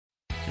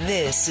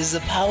This is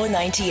a Power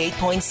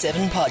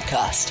 98.7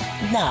 podcast.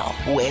 Now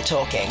we're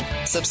talking.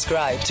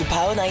 Subscribe to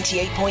Power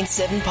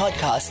 98.7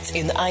 podcasts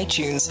in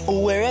iTunes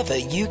or wherever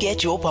you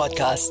get your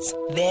podcasts.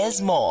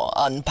 There's more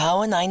on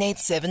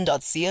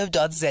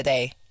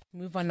power987.co.za.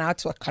 Move on now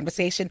to a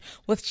conversation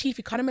with Chief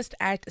Economist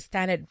at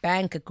Standard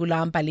Bank,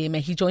 Gulam Balema.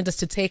 He joins us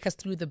to take us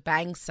through the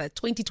bank's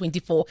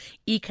 2024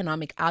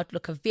 economic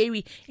outlook, a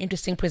very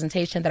interesting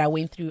presentation that I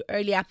went through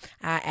earlier.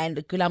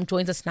 And Gulam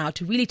joins us now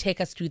to really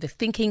take us through the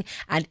thinking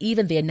and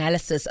even the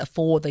analysis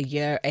for the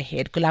year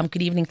ahead. Gulam,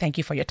 good evening. Thank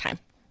you for your time.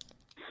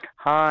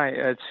 Hi,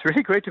 it's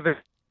really great to be with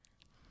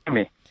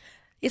me.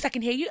 Yes, I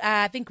can hear you.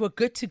 I think we're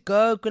good to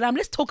go. Gulam,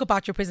 let's talk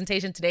about your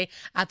presentation today.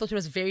 I thought it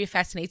was very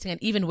fascinating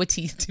and even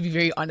witty, to be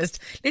very honest.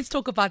 Let's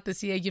talk about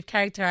this year. You've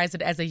characterized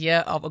it as a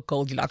year of a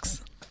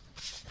Goldilocks.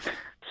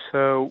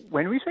 So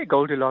when we say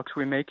Goldilocks,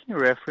 we're making a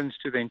reference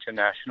to the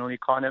international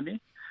economy.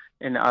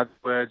 In other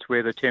words,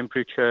 where the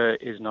temperature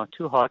is not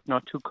too hot,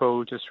 not too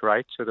cold, just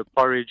right. So the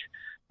porridge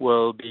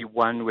will be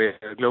one where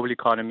the global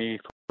economy,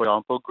 for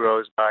example,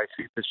 grows by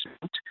 3%,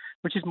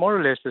 which is more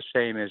or less the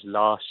same as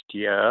last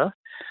year.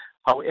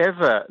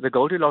 However, the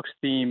Goldilocks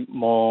theme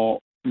more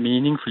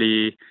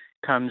meaningfully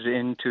comes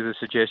into the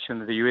suggestion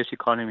that the U.S.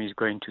 economy is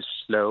going to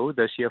slow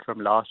this year from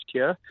last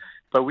year,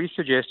 but we're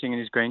suggesting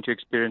it is going to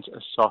experience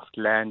a soft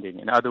landing.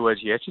 In other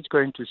words, yes, it's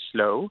going to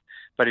slow,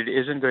 but it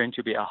isn't going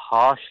to be a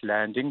harsh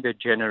landing that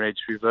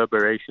generates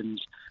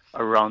reverberations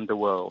around the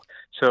world.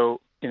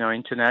 So,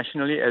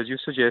 internationally, as you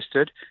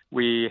suggested,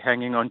 we're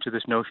hanging on to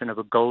this notion of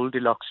a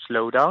Goldilocks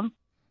slowdown.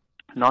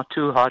 Not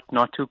too hot,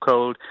 not too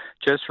cold,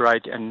 just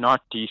right, and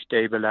not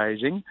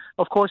destabilizing.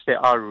 Of course, there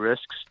are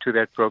risks to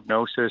that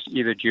prognosis,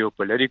 either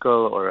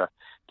geopolitical or a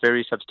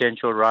very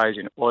substantial rise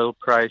in oil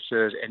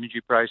prices,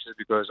 energy prices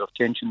because of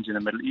tensions in the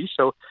Middle East.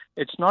 So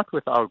it's not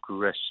without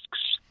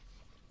risks.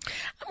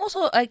 I'm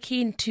also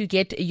keen to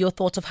get your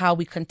thoughts of how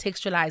we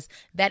contextualize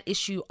that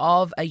issue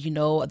of,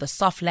 the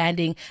soft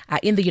landing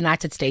in the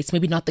United States.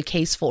 Maybe not the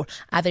case for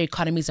other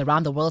economies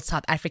around the world,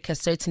 South Africa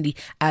certainly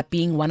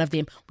being one of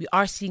them. We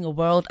are seeing a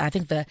world, I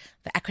think the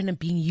acronym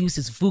being used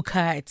is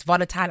VUCA. It's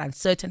volatile,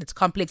 uncertain, it's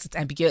complex, it's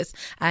ambiguous.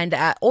 And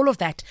all of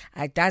that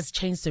does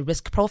change the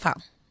risk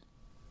profile.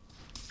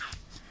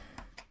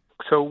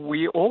 So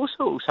we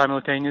also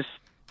simultaneously,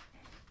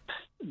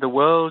 the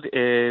world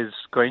is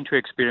going to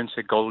experience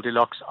a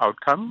Goldilocks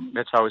outcome.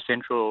 That's our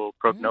central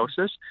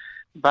prognosis.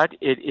 But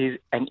it is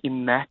an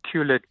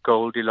immaculate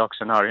Goldilocks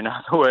scenario. In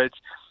other words,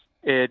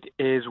 it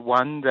is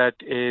one that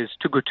is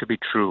too good to be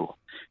true.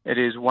 It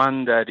is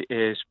one that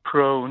is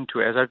prone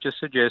to, as I've just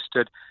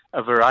suggested,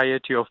 a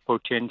variety of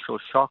potential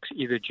shocks,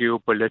 either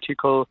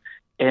geopolitical,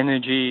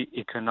 energy,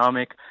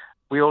 economic.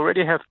 We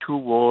already have two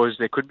wars.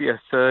 There could be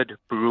a third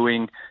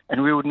brewing.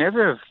 And we would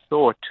never have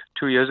thought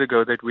 2 years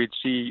ago that we'd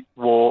see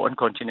war on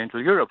continental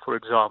Europe, for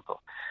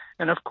example.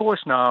 And of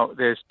course, now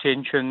there's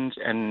tensions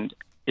and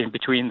in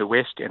between the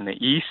West and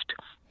the East.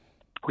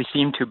 We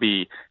seem to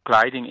be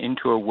gliding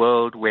into a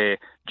world where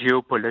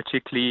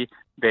geopolitically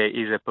there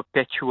is a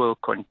perpetual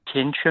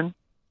contention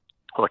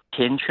or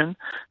tension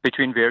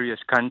between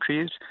various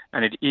countries,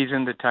 and it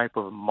isn't the type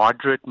of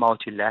moderate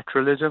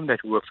multilateralism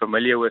that we were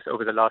familiar with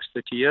over the last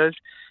 30 years.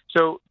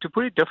 So to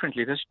put it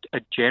differently, there's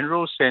a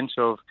general sense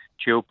of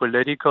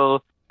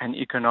geopolitical and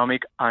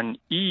economic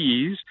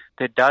unease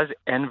that does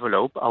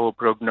envelope our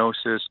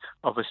prognosis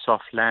of a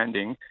soft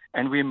landing,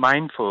 and we're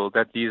mindful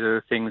that these are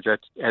the things that,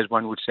 as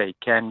one would say,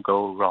 can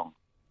go wrong.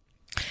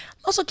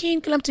 Also keen,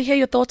 Gulam, to hear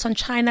your thoughts on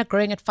China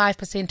growing at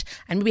 5%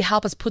 and maybe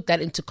help us put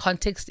that into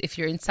context. If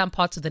you're in some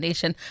parts of the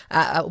nation,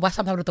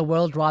 some part of the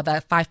world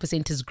rather,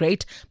 5% is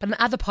great, but in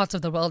other parts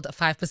of the world,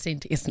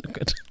 5% isn't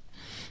good.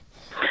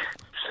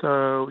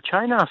 So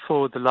China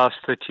for the last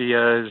 30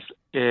 years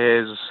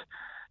is,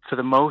 for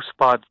the most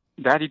part,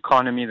 that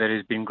economy that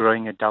has been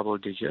growing at double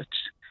digits.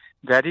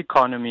 That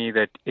economy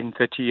that in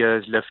 30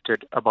 years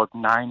lifted about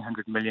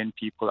 900 million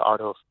people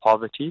out of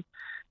poverty.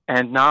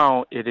 And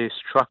now it is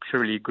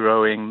structurally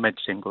growing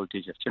mid-single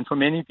digits. And for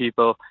many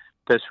people,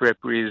 this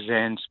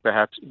represents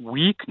perhaps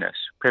weakness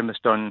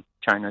premised on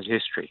China's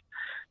history.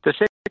 The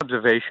second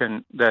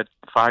observation that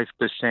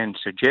 5%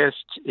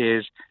 suggests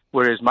is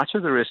whereas much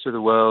of the rest of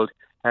the world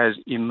has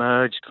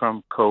emerged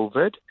from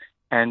COVID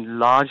and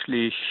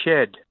largely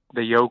shed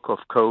the yoke of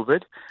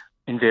COVID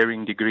in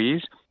varying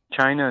degrees,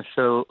 China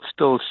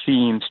still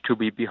seems to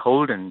be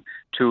beholden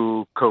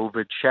to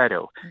COVID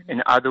shadow.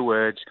 In other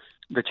words,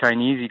 the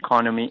Chinese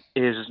economy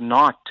is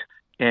not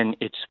in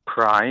its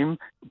prime.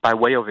 By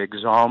way of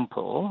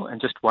example,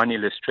 and just one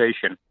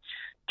illustration,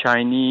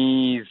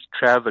 Chinese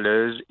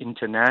travelers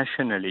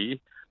internationally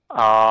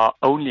are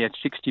only at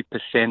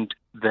 60%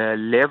 the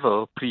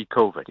level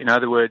pre-COVID. In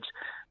other words,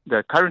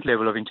 the current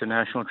level of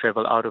international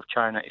travel out of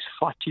China is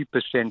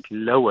 40%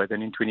 lower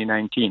than in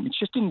 2019. It's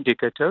just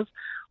indicative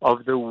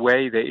of the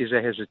way there is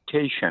a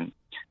hesitation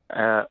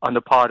on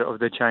the part of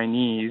the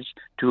Chinese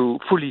to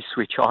fully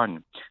switch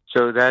on.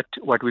 So that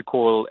what we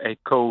call a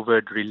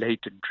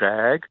COVID-related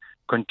drag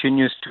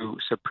continues to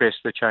suppress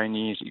the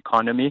Chinese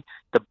economy.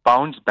 The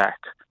bounce back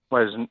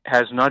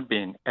has not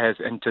been as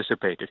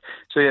anticipated.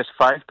 So yes,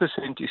 5%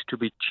 is to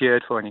be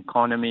cheered for an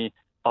economy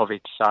of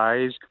its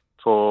size,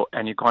 for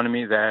an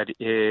economy that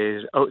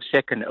is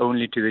second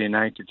only to the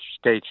United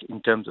States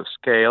in terms of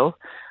scale.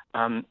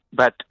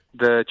 But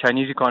the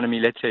Chinese economy,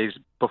 let's say, is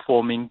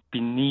performing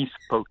beneath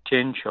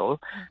potential.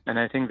 And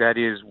I think that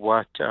is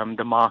what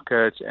the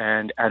markets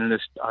and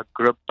analysts are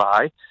gripped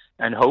by,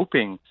 and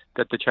hoping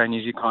that the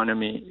Chinese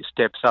economy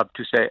steps up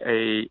to,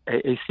 say,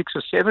 a 6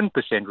 or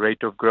 7%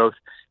 rate of growth,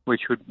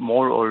 which would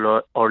more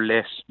or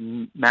less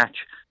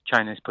match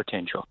China's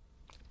potential.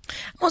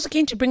 I'm also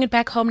keen to bring it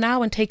back home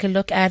now and take a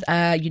look at,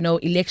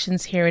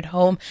 elections here at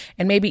home,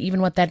 and maybe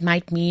even what that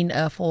might mean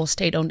for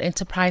state-owned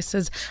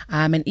enterprises,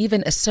 and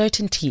even a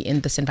certainty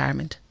in this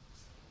environment.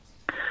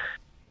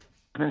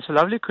 It's a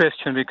lovely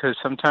question, because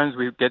sometimes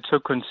we get so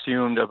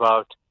consumed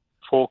about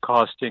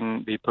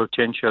forecasting the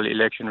potential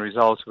election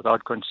results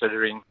without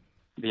considering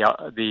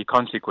the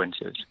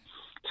consequences.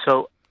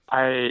 So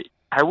I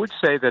would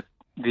say that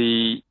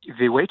the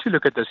way to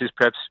look at this is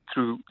perhaps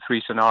through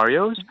three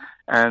scenarios,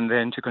 and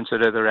then to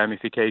consider the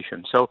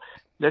ramifications. So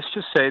let's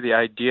just say the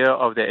idea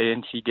of the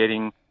ANC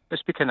getting,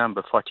 let's pick a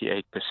number,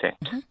 48%.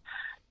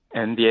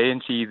 And the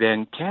ANC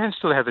then can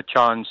still have a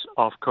chance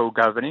of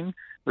co-governing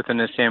with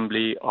an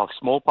assembly of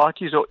small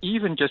parties, or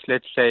even just,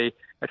 let's say,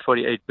 at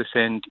 48%,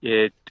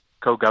 it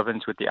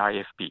co-governs with the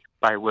IFP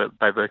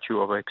by virtue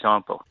of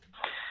example.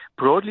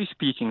 Broadly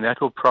speaking,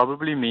 that will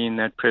probably mean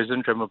that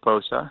President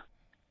Ramaphosa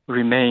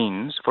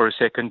remains for a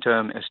second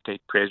term as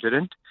state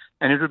president,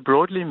 and it would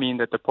broadly mean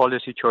that the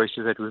policy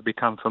choices that we've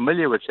become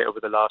familiar with, say, over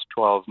the last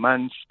 12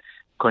 months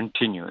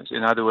continues.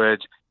 In other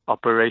words,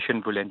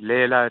 Operation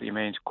Vulindlela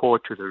remains core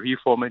to the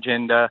reform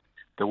agenda.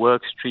 The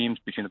work streams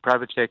between the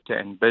private sector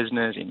and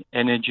business in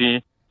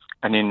energy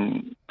and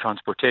in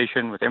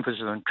transportation, with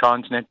emphasis on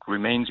Transnet,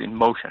 remains in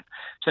motion.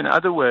 So in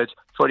other words,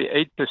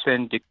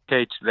 48%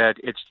 dictates that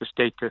it's the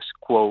status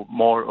quo,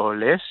 more or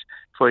less,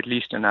 for at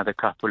least another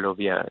couple of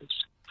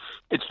years.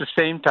 It's the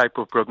same type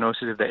of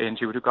prognosis if the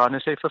ANC would garner,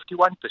 say,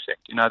 51%.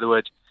 In other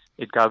words,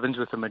 it governs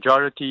with a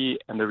majority,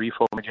 and the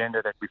reform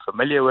agenda that we're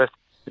familiar with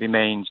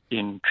remains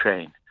in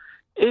train.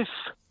 If,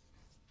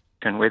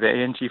 and where the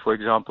ANC, for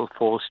example,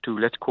 falls to,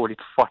 let's call it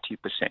 40%,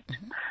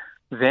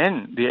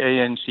 then the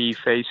ANC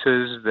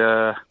faces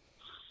the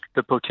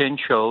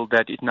potential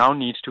that it now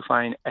needs to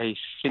find a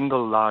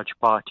single large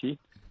party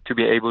to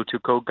be able to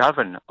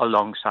co-govern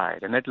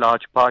alongside. And that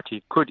large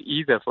party could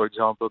either, for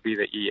example, be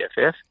the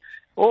EFF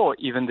or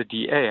even the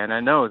DA. And I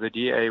know the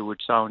DA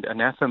would sound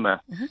anathema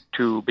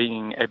to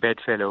being a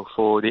bedfellow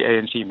for the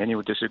ANC. Many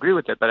would disagree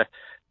with that, but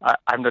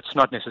that's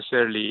not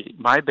necessarily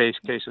my base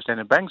case or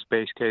Standard Bank's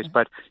base case,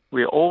 but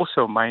we're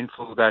also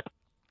mindful that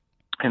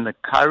in the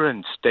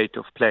current state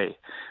of play,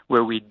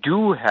 where we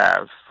do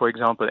have, for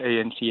example,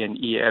 ANC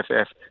and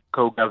EFF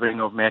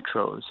co-governing of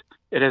metros,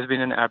 it has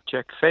been an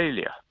abject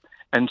failure.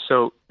 And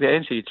so the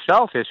ANC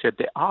itself has said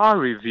they are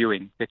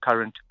reviewing the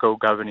current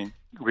co-governing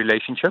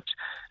relationships,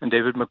 and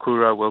David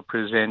Makura will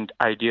present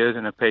ideas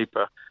in a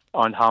paper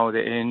on how the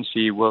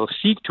ANC will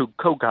seek to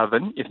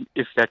co-govern,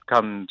 if that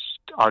comes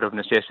out of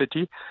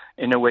necessity,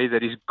 in a way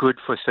that is good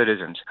for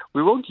citizens.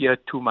 We won't hear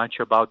too much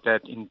about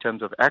that in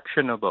terms of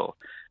actionable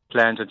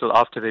plans until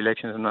after the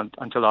elections and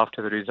until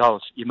after the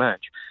results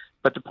emerge.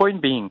 But the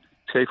point being,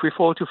 so if we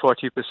fall to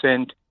 40%,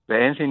 the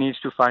ANC needs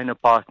to find a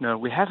partner.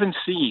 We haven't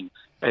seen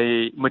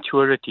a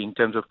maturity in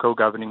terms of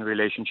co-governing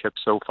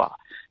relationships so far.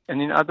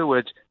 And in other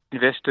words,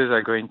 investors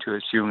are going to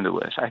assume the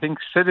worst. I think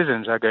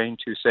citizens are going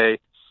to say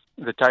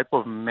the type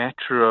of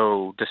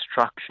metro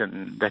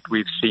destruction that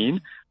we've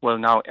seen will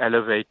now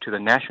elevate to the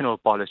national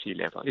policy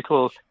level. It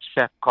will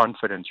sap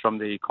confidence from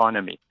the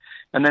economy.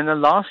 And then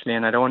lastly,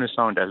 and I don't want to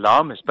sound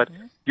alarmist, but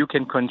you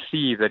can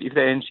conceive that if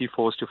the ANC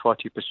falls to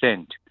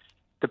 40%,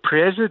 the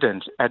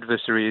president's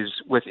adversaries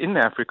within the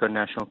African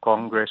National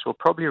Congress will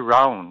probably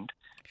round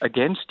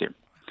against him.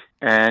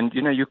 And,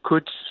 you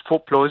could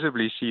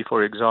plausibly see,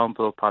 for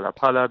example, Phala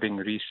Phala being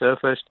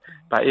resurfaced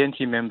by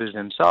ANC members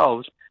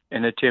themselves in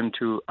an attempt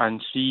to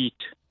unseat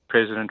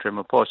President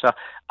Ramaphosa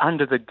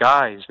under the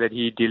guise that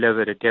he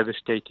delivered a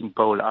devastating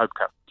poll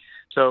outcome.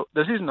 So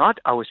this is not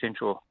our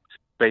central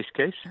base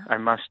case, I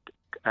must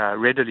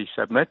readily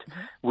submit.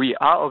 We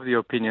are of the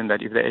opinion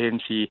that if the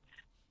ANC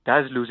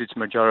does lose its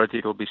majority,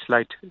 it will be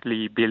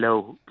slightly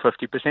below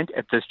 50%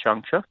 at this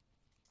juncture.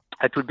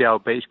 That would be our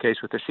base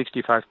case with a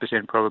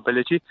 65%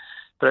 probability.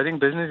 But I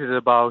think business is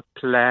about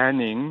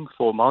planning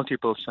for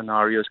multiple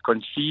scenarios,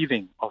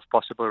 conceiving of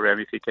possible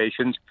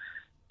ramifications,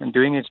 and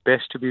doing its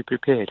best to be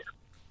prepared.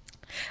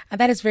 And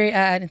that is very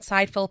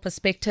insightful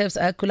perspectives.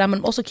 Gulam,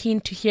 I'm also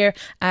keen to hear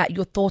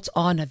your thoughts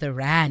on the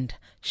Rand.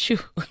 Shoo.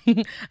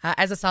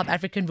 As a South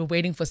African, we're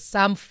waiting for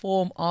some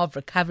form of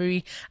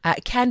recovery.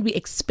 Can we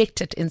expect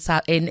it in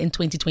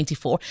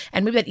 2024?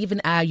 And maybe that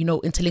even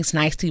interlinks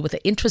nicely with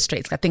the interest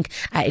rates. I think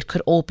it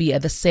could all be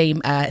the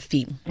same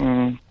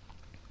theme.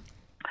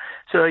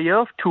 So a year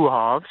of two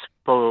halves,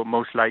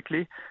 most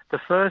likely. The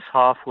first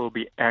half will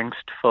be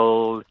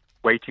angst-filled,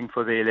 waiting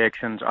for the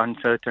elections,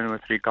 uncertain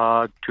with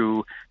regard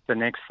to the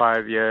next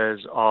 5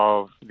 years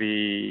of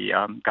the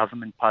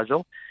government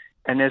puzzle.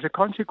 And as a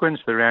consequence,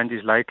 the rand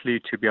is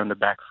likely to be on the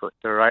back foot.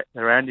 The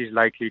rand is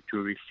likely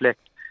to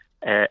reflect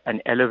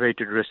an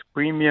elevated risk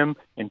premium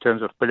in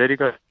terms of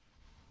political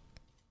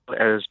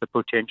as the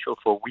potential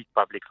for weak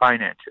public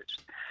finances.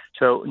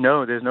 So,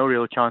 no, there's no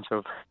real chance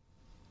of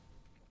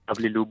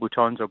lovely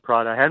Louboutins or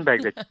Prada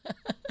handbags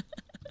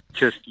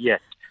just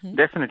yet.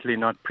 Definitely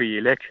not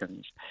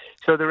pre-elections.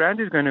 So the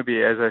rand is going to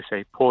be, as I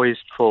say,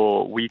 poised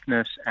for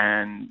weakness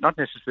and not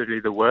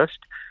necessarily the worst,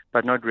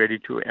 but not ready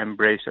to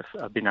embrace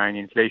a benign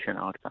inflation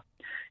outcome.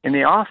 In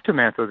the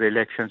aftermath of the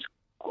elections,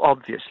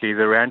 obviously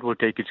the rand will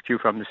take its cue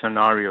from the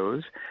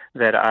scenarios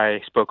that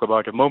I spoke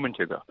about a moment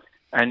ago.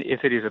 And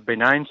if it is a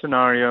benign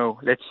scenario,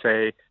 let's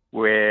say,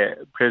 where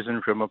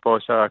President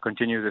Ramaphosa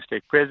continues as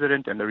state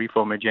president and the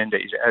reform agenda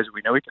is as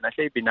we know it, and I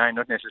say benign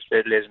not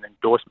necessarily as an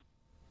endorsement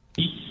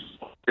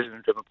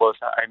President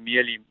Ramaphosa, I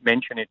merely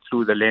mention it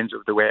through the lens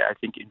of the way I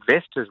think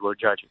investors will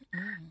judge it.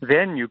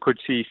 Then you could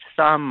see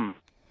some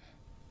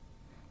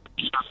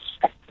and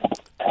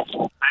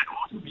also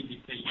be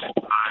dictated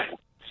by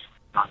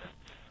dollar.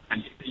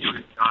 And if the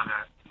US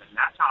dollar in the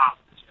latter half of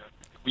this year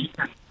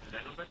weakens a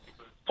little bit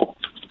because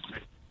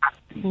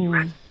in the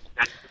US,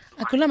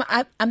 Gulam,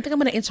 I think I'm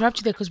going to interrupt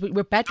you there because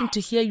we're battling to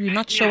hear you.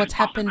 Not sure what's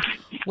happened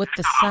with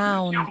the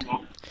sound.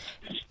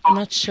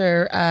 Not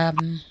sure.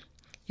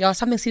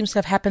 Something seems to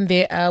have happened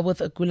there with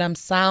Gulam's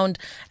sound,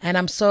 and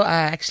I'm so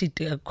actually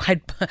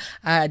quite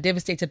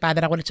devastated by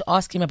that. I wanted to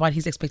ask him about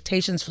his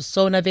expectations for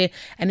SONA there,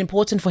 and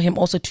important for him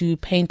also to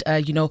paint,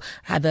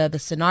 the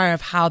scenario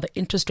of how the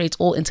interest rates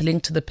all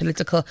interlinked to the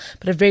political,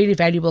 but a very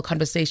valuable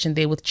conversation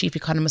there with Chief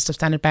Economist of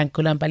Standard Bank,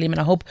 Gulam Balim, and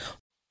I hope.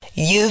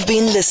 You've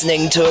been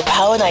listening to a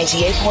Power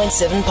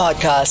 98.7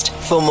 podcast.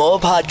 For more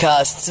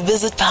podcasts,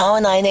 visit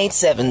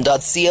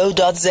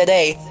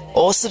power987.co.za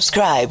or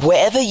subscribe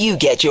wherever you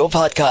get your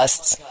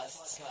podcasts.